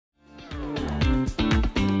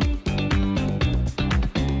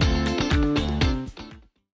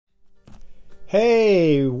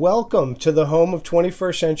Hey, welcome to the home of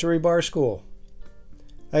 21st Century Bar School.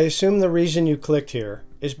 I assume the reason you clicked here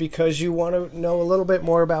is because you want to know a little bit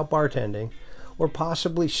more about bartending or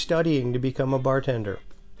possibly studying to become a bartender.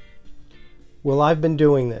 Well, I've been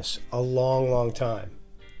doing this a long time,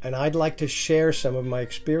 and I'd like to share some of my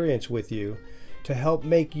experience with you to help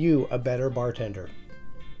make you a better bartender.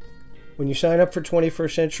 When you sign up for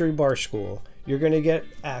 21st Century Bar School, you're going to get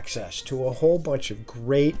access to a whole bunch of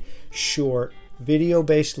great, short,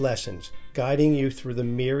 video-based lessons guiding you through the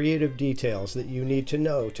myriad of details that you need to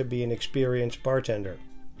know to be an experienced bartender.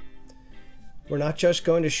 We're not just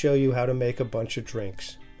going to show you how to make a bunch of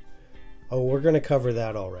drinks. Oh, we're going to cover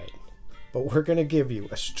that all right. But we're going to give you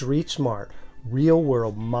a street-smart,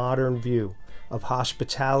 real-world, modern view of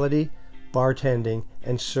hospitality, bartending,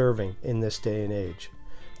 and serving in this day and age.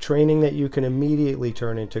 Training that you can immediately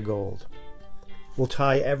turn into gold. We'll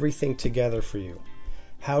tie everything together for you.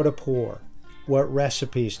 How to pour, what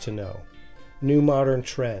recipes to know, new modern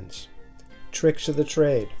trends, tricks of the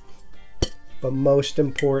trade, but most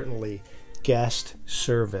importantly, guest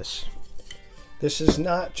service. This is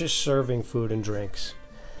not just serving food and drinks.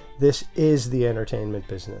 This is the entertainment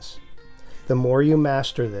business. The more you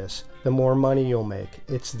master this, the more money you'll make.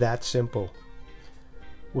 It's that simple.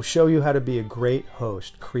 We'll show you how to be a great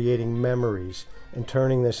host, creating memories and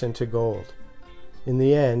turning this into gold. In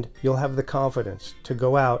the end, you'll have the confidence to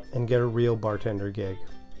go out and get a real bartender gig.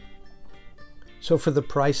 So for the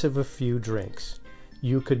price of a few drinks,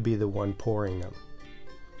 you could be the one pouring them.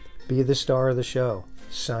 Be the star of the show.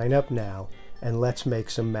 Sign up now and let's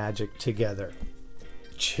make some magic together.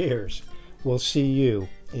 Cheers. We'll see you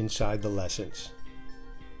inside the lessons.